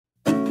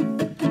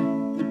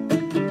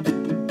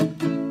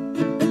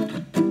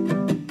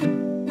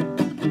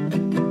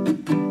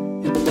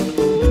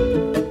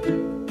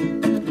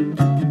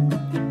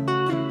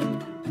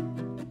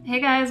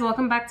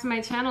welcome back to my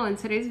channel. In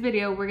today's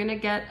video, we're gonna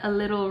get a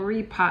little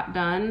repot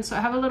done. So I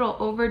have a little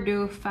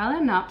overdue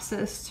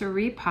Phalaenopsis to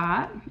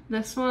repot.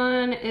 This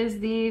one is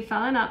the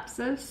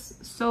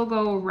Phalaenopsis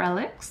Sogo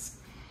Relics.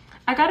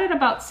 I got it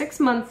about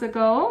 6 months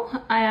ago,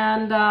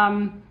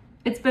 and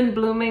it's been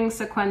blooming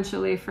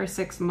sequentially for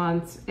 6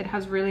 months. It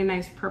has really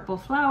nice purple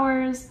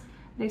flowers.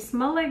 They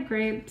smell like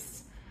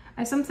grapes.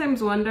 I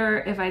sometimes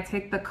wonder if I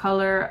take the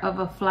color of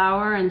a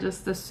flower and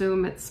just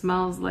assume it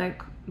smells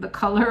like the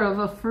color of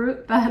a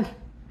fruit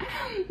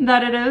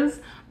that it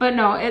is, but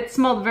no, it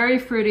smelled very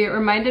fruity. It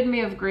reminded me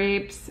of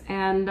grapes,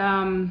 and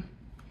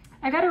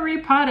I gotta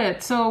repot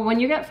it. So when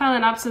you get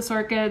Phalaenopsis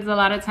orchids, a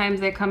lot of times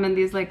they come in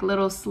these like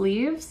little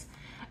sleeves,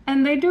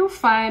 and they do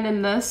fine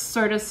in this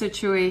sort of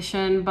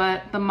situation,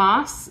 but the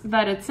moss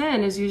that it's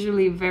in is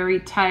usually very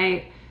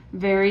tight,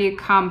 very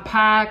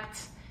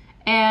compact,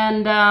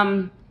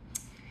 and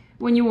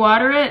when you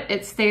water it,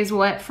 it stays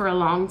wet for a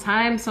long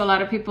time. So a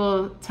lot of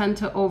people tend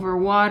to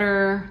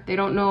overwater. They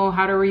don't know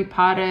how to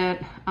repot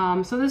it.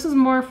 So this is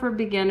more for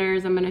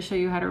beginners. I'm gonna show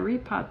you how to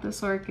repot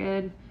this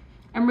orchid.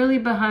 I'm really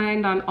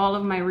behind on all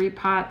of my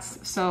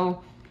repots.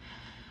 So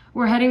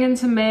we're heading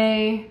into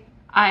May.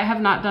 I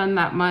have not done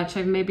that much.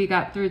 I've maybe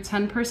got through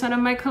 10% of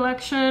my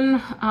collection.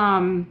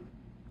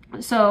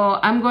 So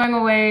I'm going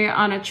away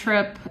on a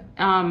trip,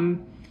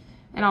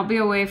 and I'll be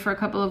away for a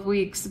couple of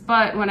weeks,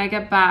 but when I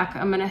get back,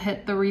 I'm gonna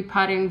hit the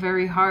repotting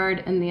very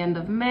hard in the end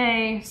of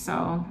May,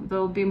 so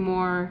there'll be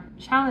more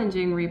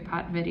challenging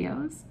repot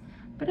videos.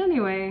 But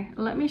anyway,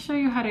 let me show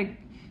you how to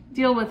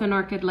deal with an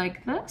orchid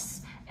like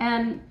this.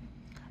 And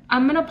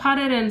I'm gonna pot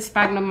it in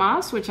sphagnum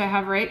moss, which I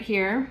have right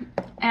here.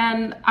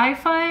 And I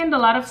find a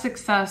lot of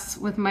success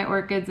with my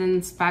orchids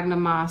in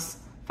sphagnum moss,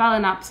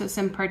 Phalaenopsis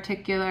in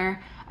particular.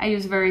 I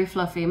use very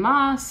fluffy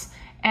moss,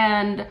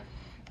 and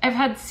I've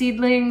had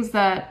seedlings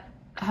that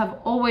have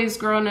always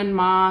grown in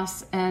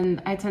moss,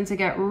 and I tend to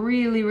get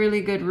really,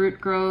 really good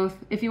root growth.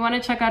 If you want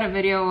to check out a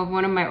video of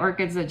one of my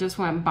orchids that just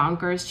went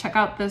bonkers, check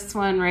out this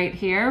one right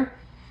here.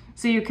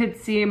 So you could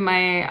see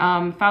my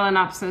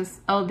Phalaenopsis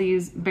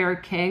LD's Bear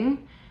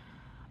King.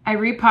 I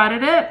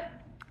repotted it,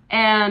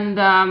 and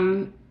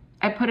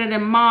I put it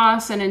in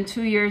moss, and in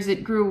 2 years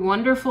it grew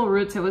wonderful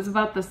roots. It was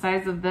about the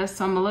size of this,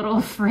 so I'm a little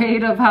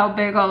afraid of how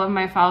big all of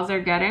my phals are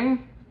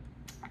getting.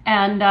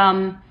 And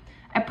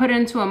I put it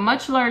into a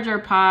much larger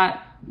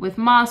pot with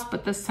moss,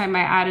 but this time I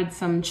added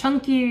some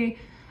chunky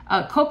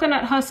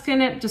coconut husk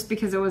in it just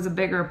because it was a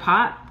bigger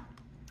pot.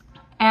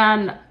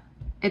 And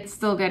it's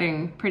still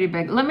getting pretty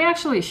big. Let me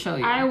actually show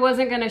you. I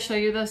wasn't gonna show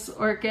you this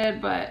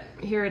orchid, but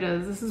here it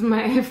is. This is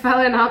my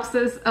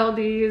Phalaenopsis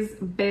LD's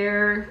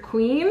Bear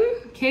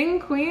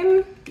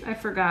Queen, I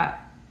forgot.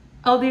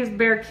 LD's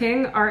Bear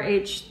King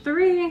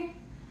RH3.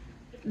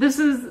 This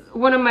is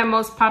one of my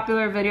most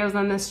popular videos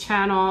on this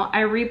channel.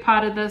 I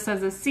repotted this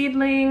as a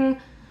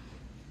seedling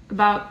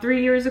about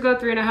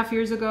 3.5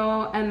 years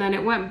ago, and then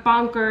it went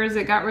bonkers.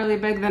 It got really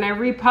big. Then I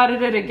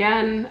repotted it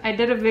again. I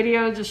did a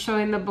video just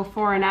showing the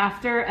before and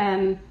after,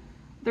 and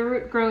the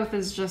root growth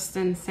is just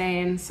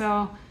insane.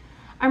 So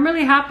I'm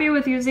really happy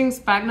with using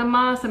sphagnum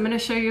moss. I'm gonna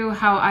show you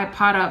how I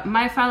pot up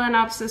my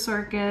Phalaenopsis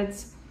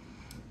orchids,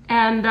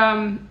 and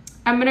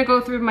I'm gonna go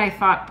through my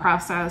thought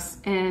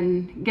process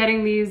in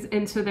getting these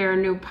into their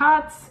new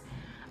pots.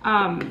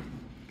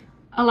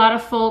 A lot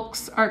of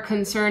folks are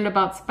concerned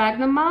about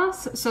sphagnum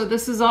moss, so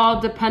this is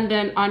all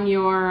dependent on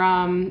your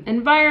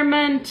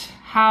environment,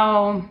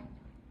 how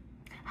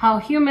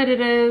humid it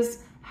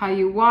is, how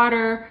you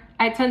water.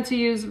 I tend to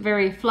use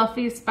very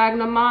fluffy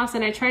sphagnum moss,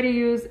 and I try to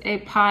use a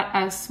pot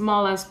as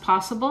small as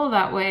possible.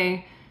 That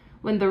way,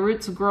 when the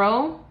roots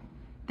grow,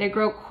 they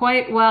grow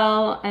quite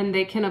well, and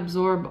they can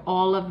absorb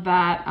all of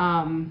that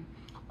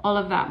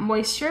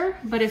moisture.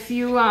 But if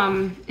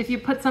you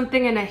put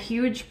something in a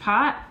huge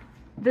pot,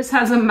 this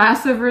has a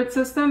massive root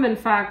system. In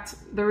fact,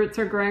 the roots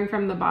are growing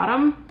from the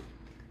bottom.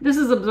 This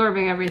is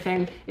absorbing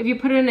everything. If you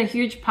put it in a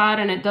huge pot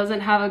and it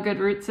doesn't have a good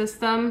root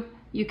system,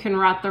 you can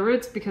rot the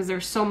roots because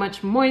there's so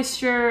much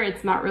moisture.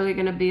 It's not really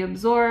going to be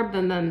absorbed,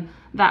 and then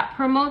that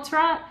promotes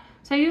rot.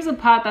 So I use a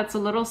pot that's a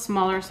little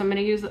smaller. So I'm going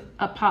to use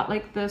a pot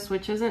like this,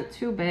 which isn't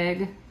too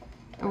big.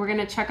 And we're going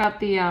to check out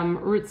the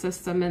root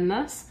system in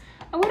this.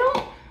 And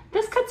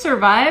this could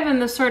survive in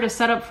this sort of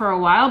setup for a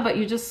while, but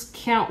you just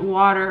can't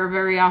water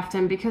very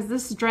often because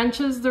this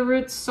drenches the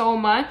roots so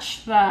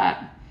much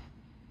that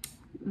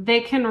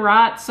they can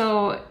rot.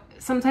 So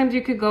sometimes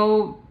you could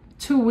go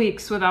 2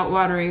 weeks without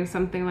watering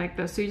something like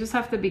this. So you just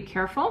have to be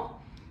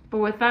careful. But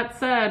with that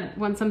said,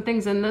 when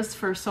something's in this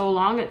for so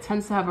long, it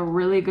tends to have a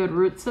really good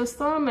root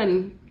system,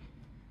 and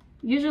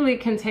usually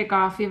can take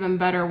off even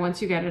better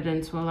once you get it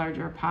into a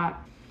larger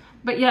pot.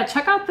 But yeah,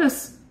 check out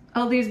this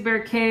LD's Bear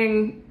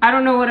King. I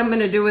don't know what I'm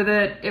gonna do with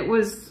it. It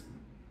was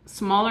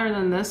smaller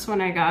than this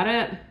when I got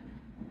it,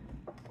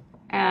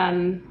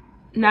 and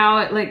now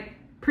it like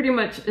pretty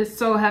much is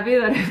so heavy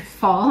that it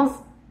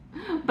falls.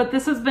 But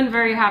this has been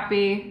very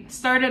happy.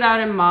 Started out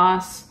in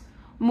moss,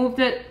 moved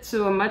it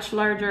to a much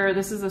larger,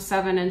 this is a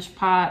 7-inch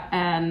pot,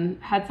 and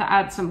had to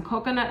add some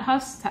coconut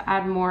husks to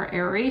add more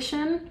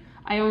aeration.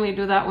 I only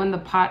do that when the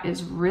pot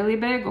is really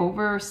big,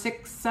 over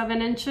 6-7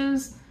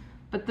 inches.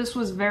 But this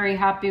was very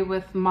happy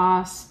with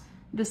moss.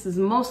 This is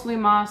mostly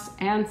moss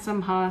and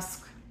some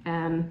husk.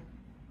 And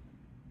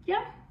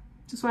yeah,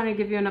 just want to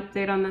give you an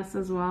update on this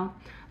as well.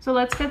 So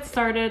let's get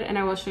started and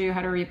I will show you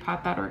how to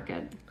repot that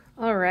orchid.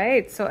 All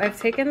right, so I've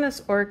taken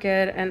this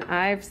orchid and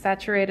I've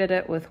saturated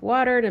it with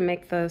water to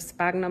make the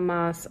sphagnum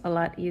moss a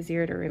lot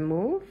easier to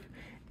remove.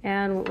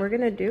 And what we're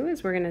gonna do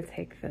is we're gonna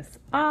take this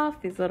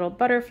off, these little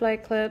butterfly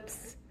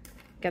clips,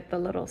 get the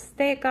little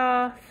stake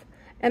off.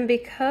 And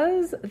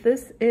because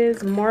this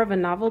is more of a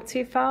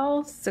novelty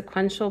phal,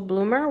 sequential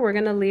bloomer, we're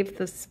gonna leave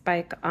the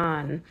spike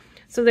on.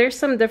 So there's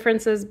some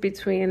differences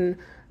between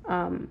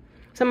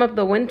some of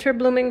the winter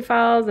blooming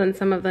phals and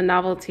some of the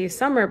novelty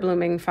summer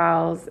blooming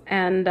phals.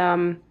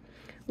 And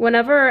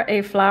whenever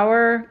a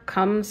flower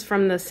comes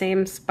from the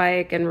same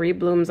spike and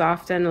reblooms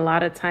often, a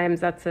lot of times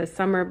that's a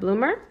summer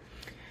bloomer.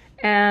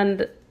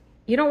 And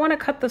you don't want to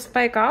cut the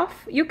spike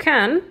off. You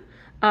can,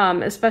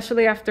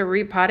 especially after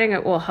repotting,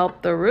 it will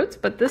help the roots,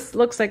 but this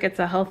looks like it's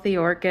a healthy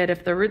orchid.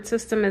 If the root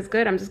system is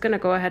good, I'm just going to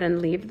go ahead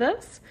and leave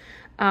this.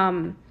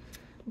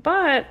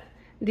 But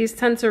these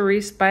tend to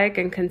respike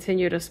and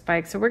continue to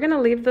spike. So we're going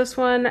to leave this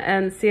one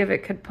and see if it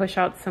could push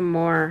out some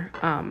more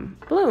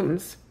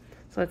blooms.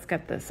 So let's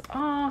get this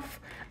off.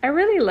 I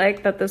really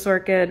like that this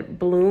orchid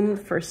bloomed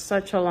for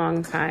such a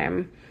long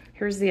time.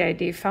 Here's the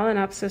ID,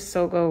 Phalaenopsis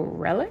sogo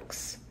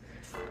relics.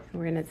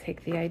 We're going to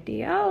take the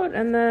ID out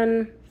and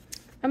then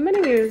I'm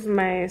going to use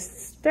my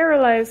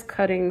sterilized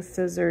cutting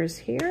scissors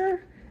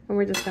here and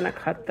we're just going to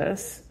cut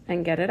this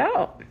and get it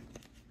out.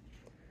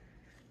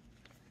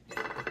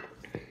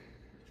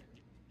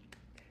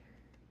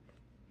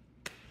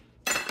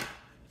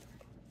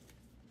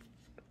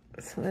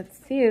 So let's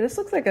see, this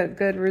looks like a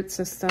good root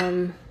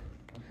system.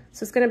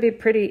 So it's going to be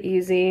pretty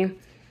easy.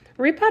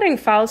 Repotting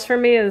phals for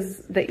me is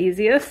the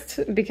easiest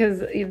because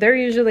they're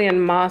usually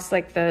in moss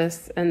like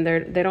this and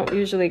they don't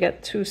usually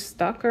get too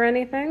stuck or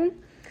anything.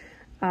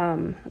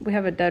 We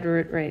have a dead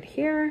root right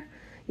here.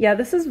 Yeah,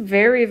 this is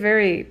very,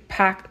 very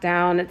packed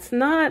down. It's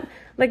not,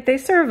 like they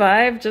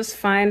survive just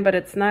fine, but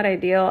it's not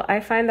ideal.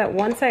 I find that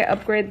once I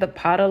upgrade the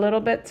pot a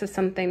little bit to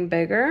something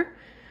bigger,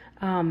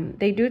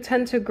 they do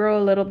tend to grow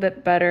a little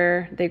bit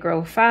better. They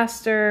grow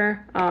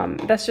faster.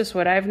 That's just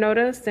what I've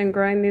noticed in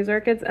growing these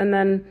orchids. And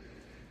then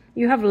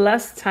you have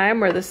less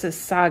time where this is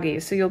soggy.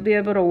 So you'll be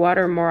able to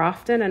water more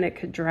often and it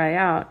could dry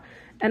out.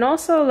 And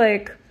also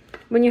like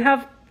when you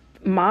have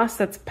moss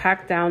that's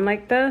packed down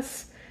like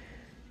this,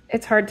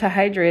 it's hard to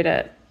hydrate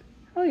it.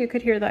 Oh, you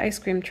could hear the ice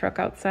cream truck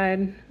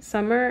outside.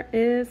 Summer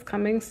is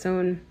coming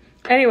soon.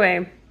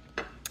 Anyway,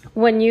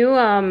 when you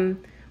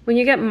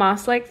get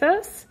moss like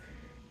this,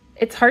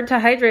 it's hard to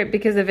hydrate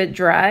because if it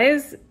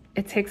dries,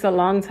 it takes a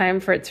long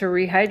time for it to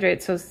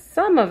rehydrate. So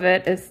some of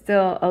it is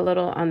still a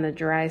little on the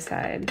dry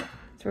side.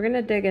 So we're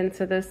gonna dig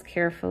into this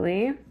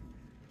carefully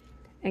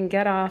and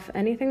get off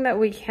anything that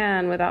we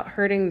can without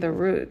hurting the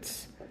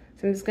roots.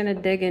 So I'm just gonna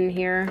dig in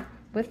here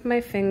with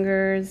my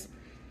fingers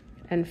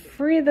and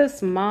free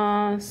this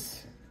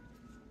moss.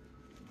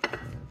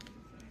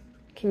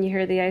 Can you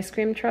hear the ice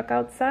cream truck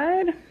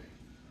outside?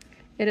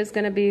 It is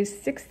gonna be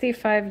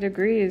 65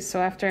 degrees,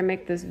 so after I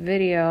make this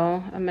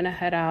video, I'm gonna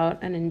head out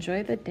and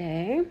enjoy the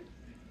day.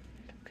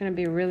 It's gonna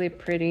be really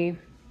pretty.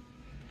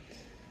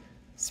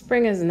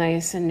 Spring is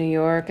nice in New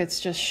York. It's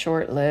just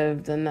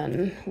short-lived, and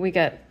then we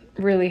get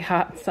really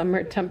hot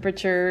summer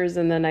temperatures,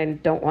 and then I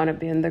don't wanna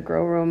be in the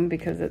grow room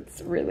because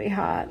it's really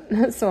hot,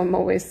 so I'm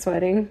always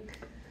sweating.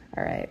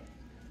 All right,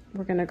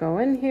 we're gonna go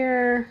in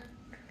here.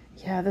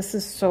 Yeah, this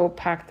is so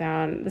packed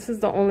down. This is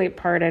the only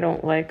part I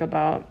don't like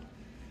about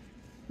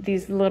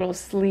these little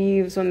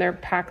sleeves when they're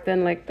packed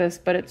in like this,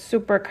 but it's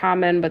super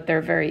common, but they're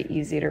very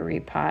easy to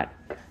repot.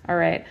 All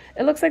right,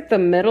 it looks like the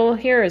middle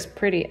here is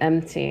pretty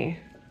empty.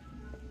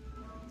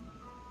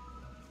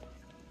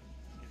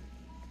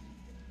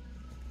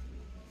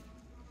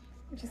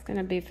 I'm just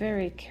gonna be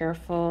very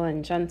careful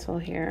and gentle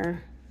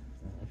here.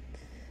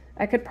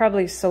 I could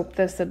probably soak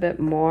this a bit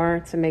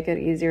more to make it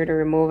easier to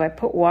remove. I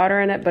put water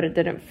in it, but it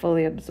didn't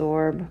fully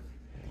absorb.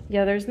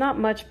 Yeah, there's not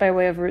much by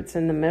way of roots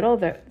in the middle.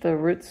 The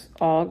roots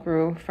all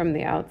grew from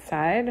the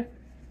outside,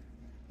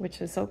 which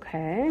is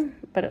okay,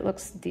 but it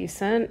looks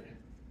decent.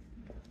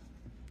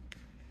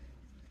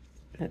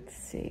 Let's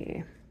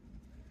see.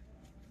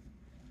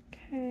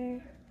 Okay.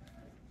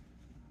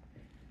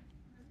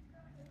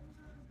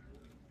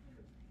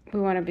 We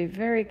want to be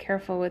very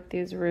careful with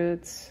these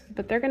roots,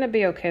 but they're going to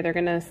be okay. They're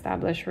going to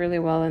establish really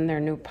well in their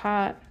new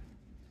pot.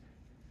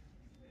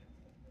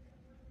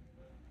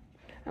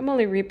 I'm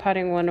only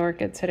repotting one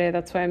orchid today.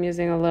 That's why I'm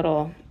using a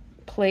little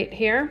plate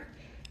here.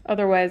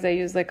 Otherwise, I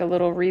use like a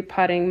little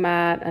repotting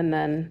mat, and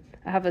then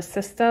I have a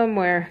system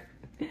where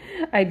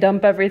I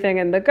dump everything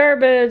in the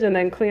garbage and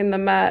then clean the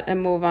mat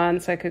and move on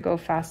so I could go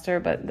faster.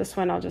 But this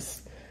one,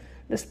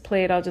 this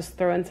plate I'll just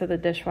throw into the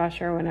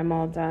dishwasher when I'm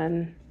all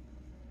done.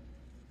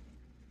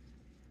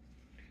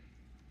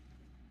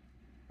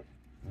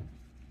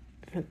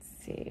 Let's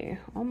see,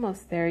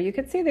 almost there. You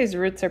can see these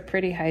roots are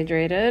pretty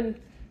hydrated.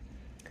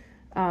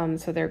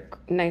 So they're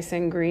nice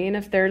and green.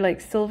 If they're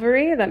like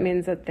silvery, that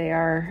means that they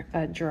are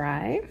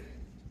dry.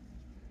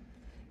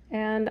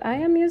 And I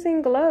am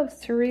using gloves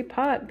to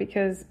repot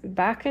because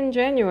back in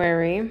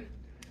January,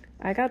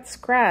 I got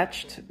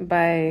scratched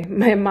by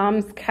my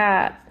mom's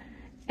cat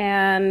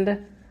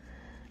and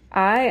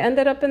I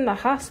ended up in the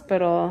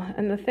hospital.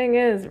 And the thing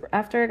is,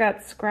 after I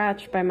got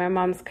scratched by my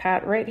mom's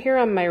cat right here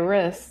on my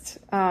wrist,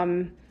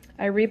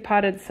 I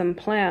repotted some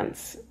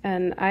plants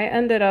and I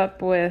ended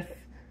up with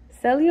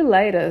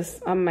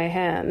cellulitis on my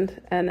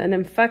hand and an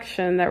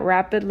infection that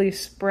rapidly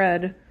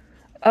spread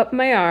up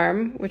my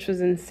arm, which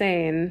was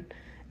insane.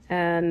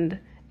 And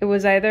it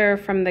was either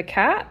from the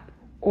cat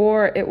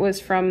or it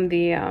was from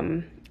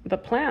the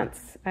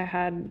plants.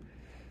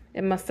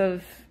 It must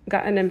have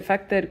gotten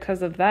infected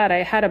because of that.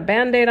 I had a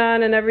Band-Aid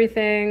on and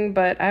everything,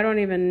 but I don't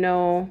even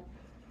know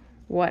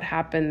what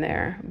happened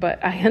there.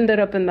 But I ended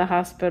up in the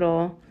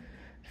hospital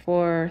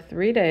for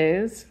 3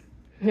 days.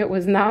 It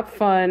was not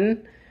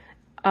fun,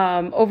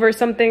 over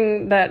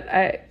something that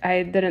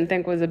I didn't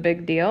think was a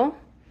big deal.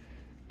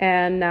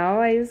 And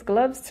now I use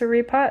gloves to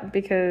repot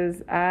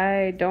because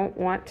I don't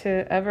want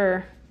to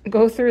ever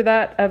go through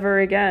that ever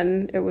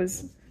again. It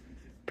was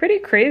pretty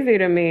crazy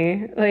to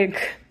me.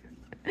 Like,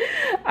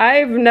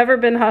 I've never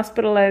been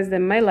hospitalized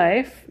in my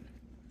life.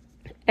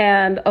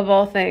 And of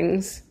all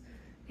things,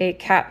 a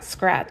cat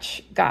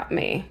scratch got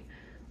me.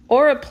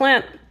 Or the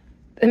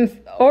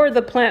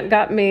plant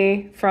got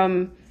me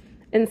from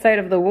inside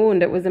of the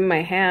wound. It was in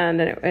my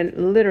hand and it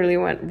literally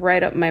went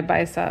right up my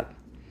bicep.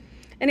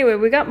 Anyway,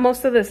 we got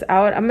most of this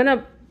out. I'm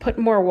gonna put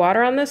more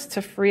water on this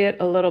to free it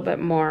a little bit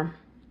more.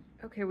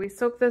 Okay, we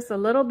soaked this a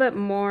little bit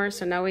more,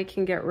 so now we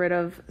can get rid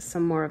of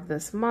some more of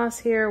this moss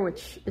here,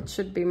 which it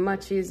should be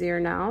much easier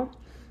now.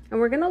 And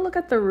we're gonna look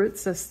at the root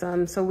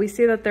system. So we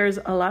see that there's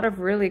a lot of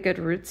really good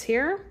roots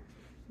here.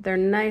 They're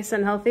nice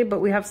and healthy, but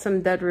we have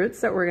some dead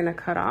roots that we're gonna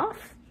cut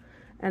off.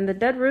 And the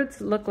dead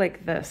roots look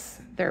like this.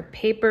 They're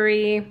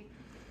papery.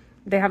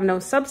 They have no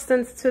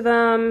substance to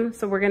them,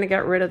 so we're gonna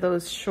get rid of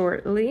those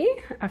shortly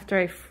after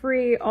I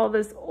free all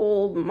this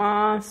old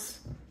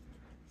moss.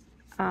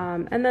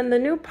 And then the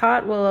new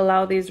pot will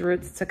allow these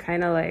roots to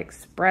kind of like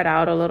spread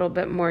out a little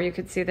bit more. You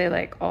could see they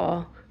like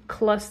all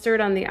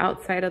clustered on the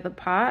outside of the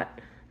pot.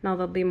 Now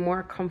they'll be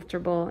more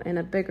comfortable in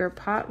a bigger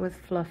pot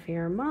with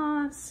fluffier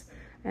moss,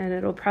 and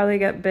it'll probably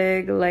get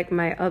big like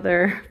my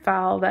other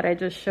phal that I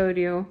just showed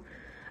you.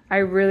 I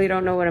really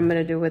don't know what I'm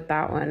gonna do with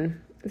that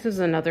one. This is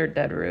another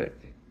dead root.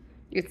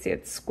 You can see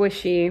it's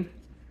squishy,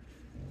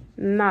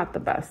 not the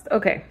best.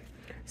 Okay,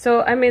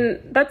 so I mean,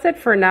 that's it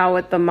for now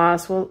with the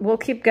moss. We'll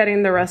keep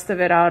getting the rest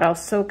of it out. I'll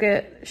soak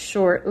it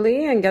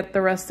shortly and get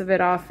the rest of it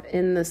off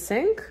in the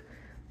sink.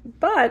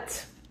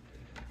 But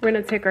we're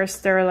gonna take our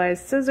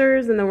sterilized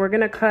scissors and then we're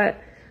gonna cut.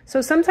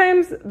 So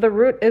sometimes the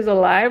root is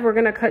alive. We're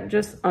gonna cut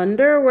just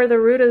under where the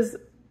root is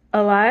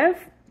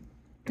alive.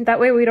 That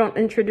way we don't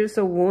introduce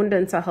a wound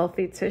into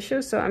healthy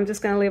tissue. So I'm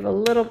just gonna leave a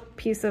little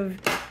piece of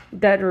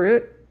dead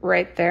root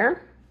right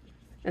there,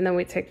 and then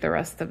we take the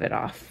rest of it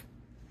off.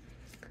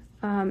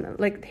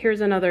 Like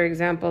here's another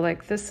example.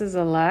 Like this is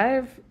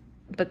alive,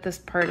 but this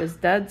part is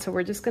dead. So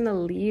we're just gonna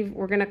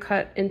we're gonna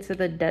cut into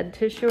the dead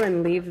tissue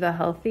and leave the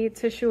healthy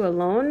tissue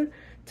alone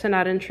to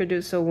not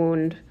introduce a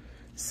wound.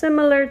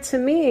 Similar to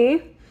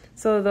me,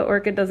 so the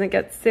orchid doesn't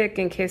get sick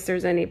in case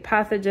there's any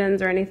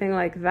pathogens or anything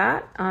like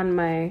that on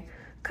my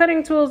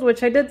cutting tools,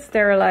 which I did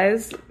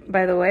sterilize,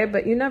 by the way,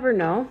 but you never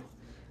know.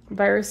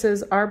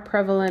 Viruses are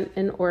prevalent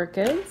in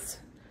orchids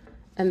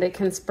and they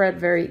can spread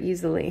very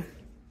easily.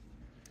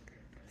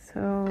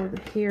 So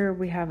here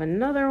we have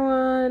another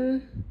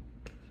one.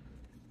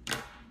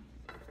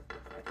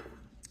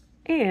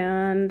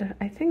 And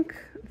I think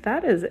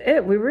that is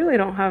it. We really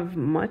don't have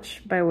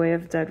much by way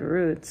of dead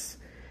roots.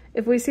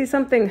 If we see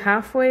something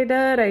halfway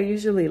dead, I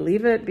usually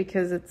leave it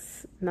because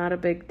it's not a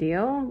big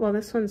deal. Well,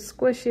 this one's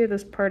squishy,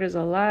 this part is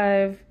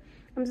alive.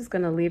 I'm just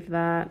gonna leave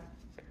that.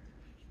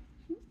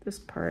 This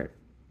part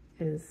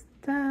is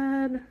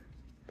dead.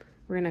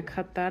 We're gonna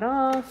cut that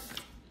off.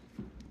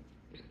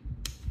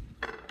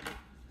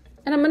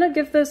 And I'm gonna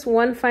give this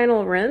one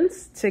final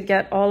rinse to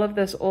get all of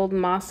this old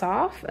moss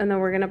off, and then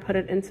we're gonna put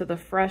it into the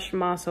fresh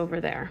moss over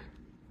there.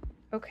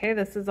 Okay,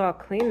 this is all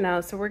clean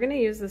now, so we're gonna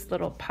use this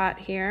little pot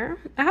here.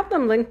 I have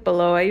them linked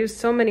below. I used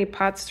so many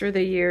pots through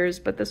the years,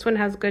 but this one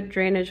has good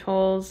drainage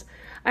holes.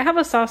 I have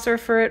a saucer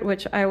for it,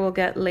 which I will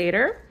get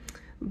later,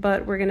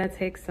 but we're gonna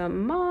take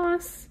some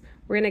moss.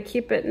 We're gonna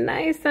keep it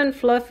nice and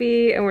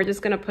fluffy, and we're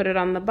just gonna put it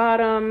on the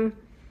bottom.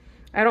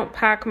 I don't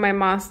pack my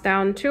moss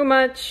down too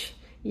much.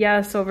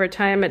 Yes, over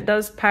time it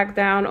does pack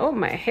down. Oh,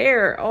 my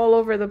hair all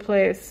over the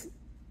place.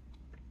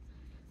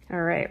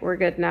 All right, we're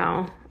good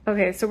now.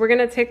 Okay, so we're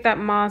gonna take that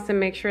moss and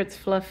make sure it's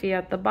fluffy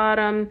at the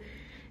bottom.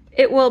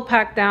 It will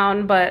pack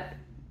down, but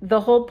the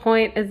whole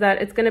point is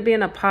that it's gonna be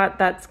in a pot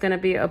that's gonna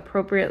be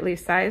appropriately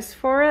sized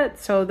for it.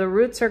 So the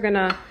roots are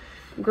gonna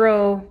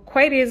grow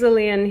quite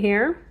easily in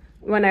here.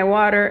 When I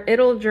water,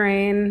 it'll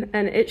drain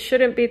and it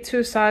shouldn't be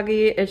too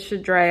soggy. It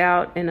should dry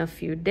out in a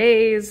few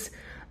days.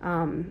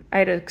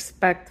 I'd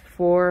expect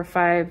 4 or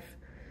 5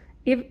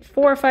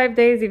 4 or 5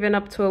 days, even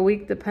up to a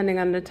week, depending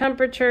on the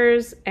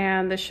temperatures,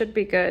 and this should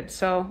be good.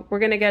 So we're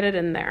gonna get it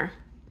in there.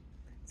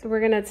 So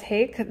we're gonna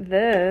take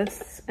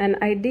this, and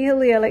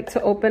ideally I like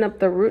to open up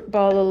the root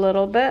ball a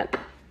little bit,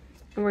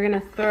 and we're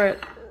gonna throw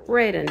it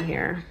right in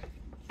here.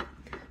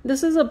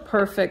 This is a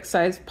perfect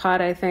size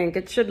pot, I think.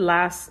 It should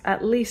last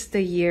at least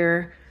a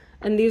year,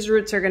 and these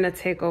roots are gonna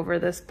take over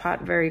this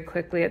pot very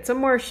quickly. It's a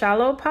more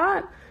shallow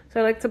pot,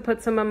 so I like to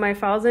put some of my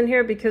phals in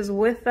here because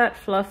with that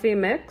fluffy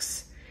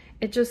mix,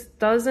 it just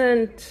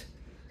doesn't,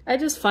 I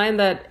just find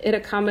that it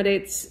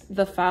accommodates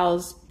the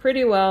phals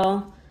pretty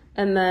well.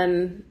 And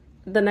then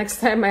the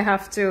next time I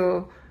have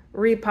to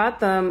repot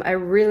them, I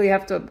really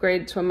have to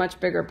upgrade to a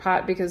much bigger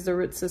pot because the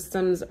root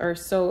systems are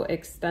so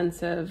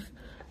extensive.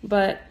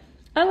 But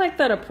I like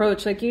that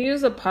approach. Like, you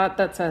use a pot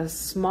that's as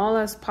small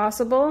as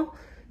possible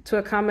to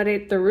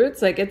accommodate the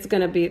roots. Like, it's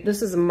gonna be,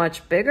 this is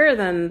much bigger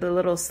than the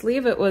little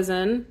sleeve it was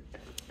in,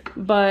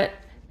 but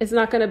it's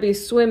not gonna be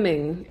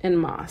swimming in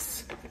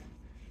moss.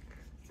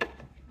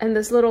 And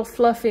this little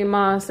fluffy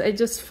moss, I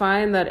just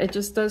find that it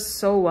just does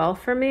so well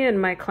for me in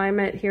my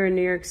climate here in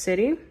New York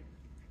City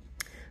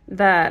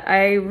that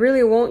I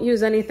really won't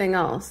use anything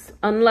else.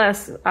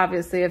 Unless,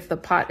 obviously, if the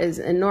pot is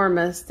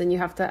enormous, then you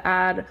have to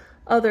add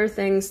other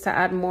things to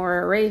add more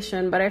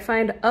aeration. But I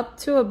find up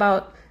to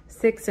about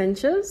 6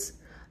 inches,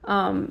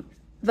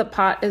 the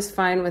pot is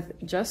fine with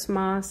just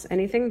moss.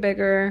 Anything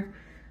bigger,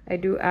 I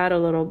do add a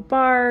little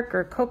bark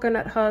or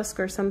coconut husk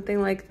or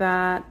something like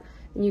that.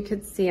 And you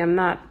can see I'm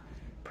not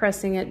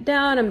pressing it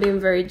down. I'm being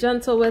very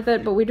gentle with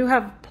it, but we do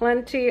have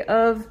plenty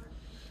of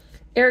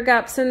air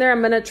gaps in there.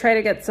 I'm gonna try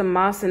to get some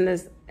moss in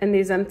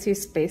these empty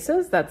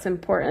spaces. That's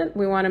important.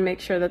 We wanna make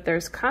sure that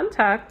there's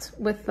contact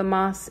with the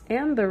moss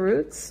and the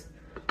roots.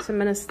 So I'm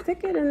gonna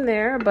stick it in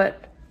there,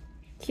 but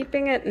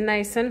keeping it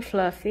nice and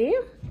fluffy.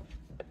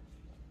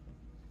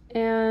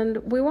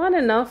 And we want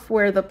enough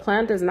where the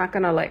plant is not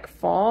gonna like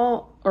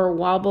fall or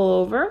wobble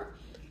over,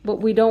 but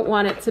we don't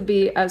want it to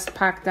be as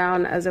packed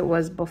down as it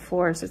was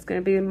before. So it's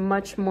gonna be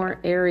much more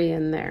airy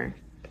in there.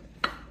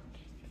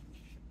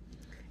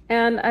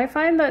 And I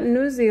find that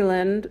New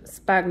Zealand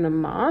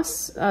sphagnum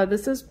moss,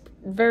 this is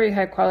very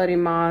high quality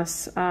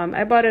moss.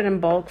 I bought it in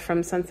bulk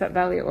from Sunset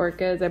Valley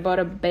Orchids. I bought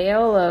a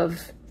bale of,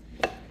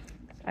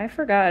 I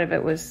forgot if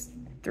it was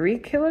 3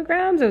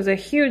 kilograms. It was a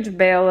huge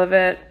bale of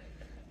it.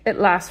 It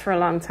lasts for a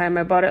long time.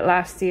 I bought it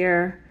last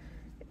year.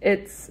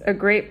 It's a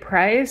great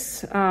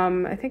price.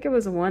 I think it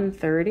was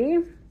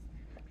 $130,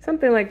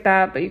 something like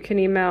that, but you can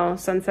email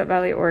Sunset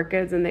Valley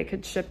Orchids and they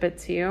could ship it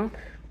to you.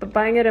 But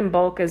buying it in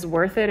bulk is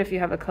worth it if you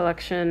have a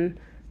collection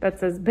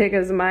that's as big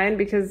as mine,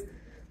 because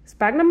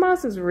sphagnum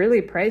moss is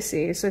really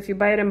pricey. So if you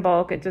buy it in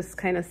bulk, it just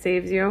kind of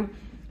saves you.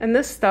 And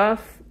this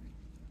stuff,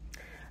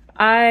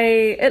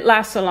 it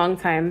lasts a long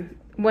time.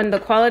 When the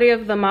quality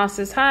of the moss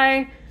is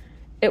high,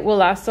 it will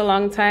last a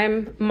long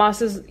time.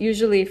 Moss is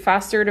usually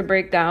faster to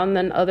break down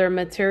than other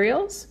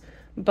materials,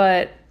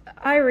 but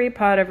I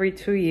repot every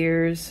 2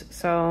 years.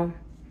 So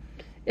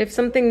if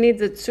something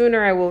needs it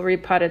sooner, I will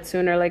repot it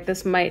sooner. Like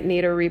this might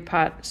need a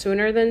repot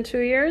sooner than 2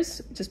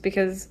 years, just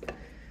because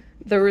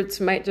the roots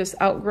might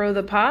just outgrow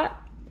the pot,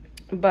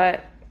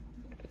 but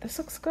this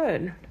looks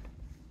good.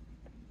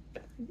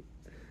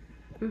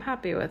 I'm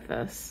happy with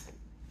this.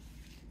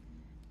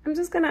 I'm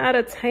just gonna add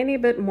a tiny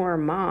bit more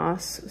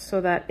moss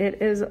so that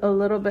it is a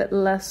little bit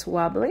less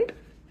wobbly,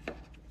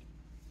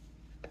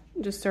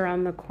 just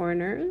around the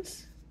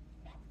corners.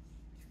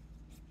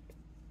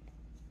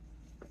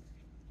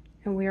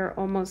 And we are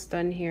almost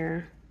done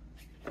here.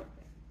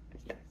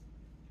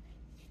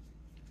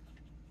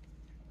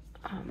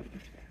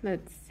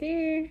 Let's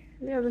see.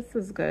 Yeah, this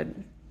is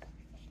good.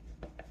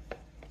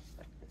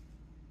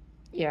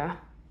 Yeah,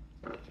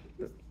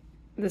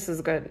 this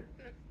is good.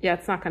 Yeah,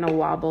 it's not gonna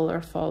wobble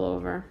or fall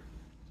over.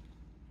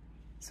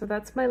 So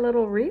that's my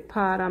little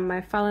repot on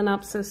my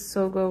Phalaenopsis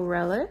Sogo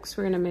relics.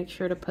 We're gonna make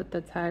sure to put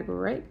the tag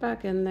right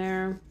back in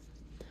there.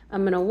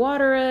 I'm gonna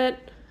water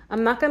it.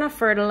 I'm not gonna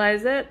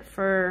fertilize it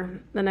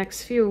for the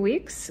next few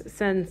weeks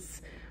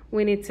since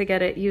we need to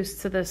get it used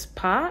to this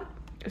pot.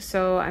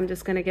 So I'm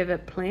just gonna give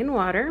it plain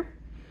water.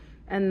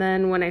 And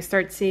then when I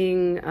start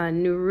seeing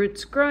new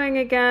roots growing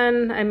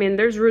again, I mean,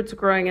 there's roots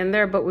growing in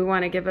there, but we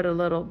want to give it a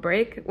little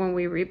break when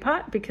we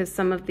repot because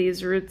some of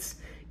these roots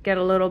get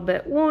a little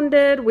bit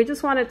wounded. We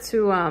just want it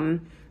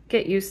to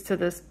get used to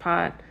this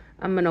pot.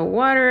 I'm going to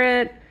water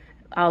it.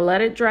 I'll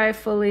let it dry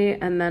fully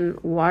and then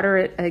water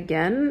it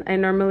again. I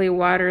normally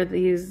water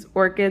these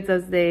orchids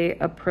as they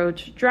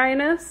approach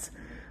dryness,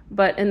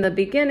 but in the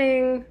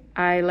beginning,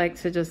 I like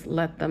to just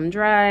let them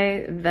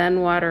dry,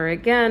 then water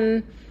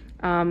again.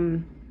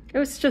 It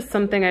was just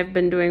something I've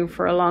been doing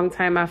for a long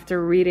time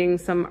after reading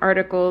some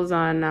articles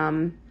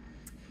on,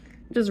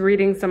 just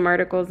reading some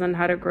articles on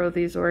how to grow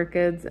these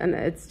orchids, and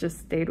it's just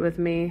stayed with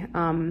me.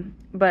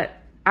 But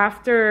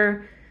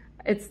after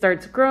it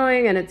starts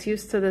growing and it's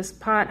used to this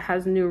pot,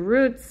 has new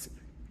roots,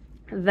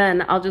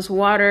 then I'll just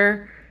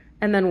water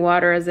and then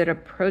water as it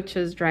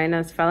approaches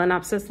dryness.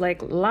 Phalaenopsis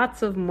like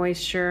lots of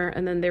moisture,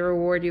 and then they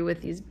reward you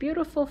with these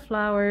beautiful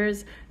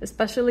flowers,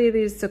 especially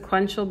these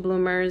sequential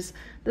bloomers.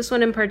 This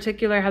one in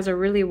particular has a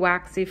really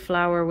waxy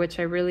flower, which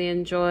I really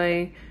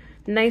enjoy.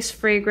 Nice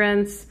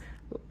fragrance.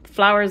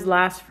 Flowers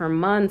last for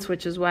months,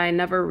 which is why I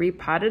never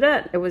repotted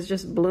it. It was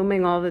just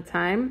blooming all the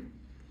time.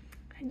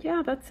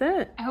 Yeah, that's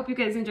it. I hope you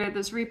guys enjoyed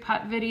this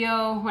repot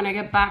video. When I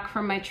get back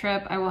from my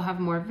trip, I will have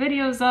more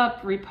videos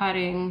up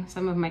repotting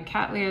some of my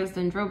cattleyas,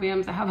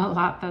 dendrobiums. I have a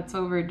lot that's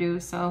overdue,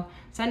 so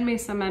send me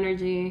some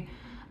energy.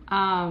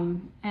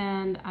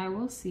 And I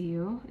will see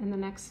you in the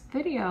next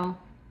video.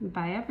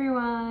 Bye,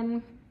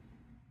 everyone.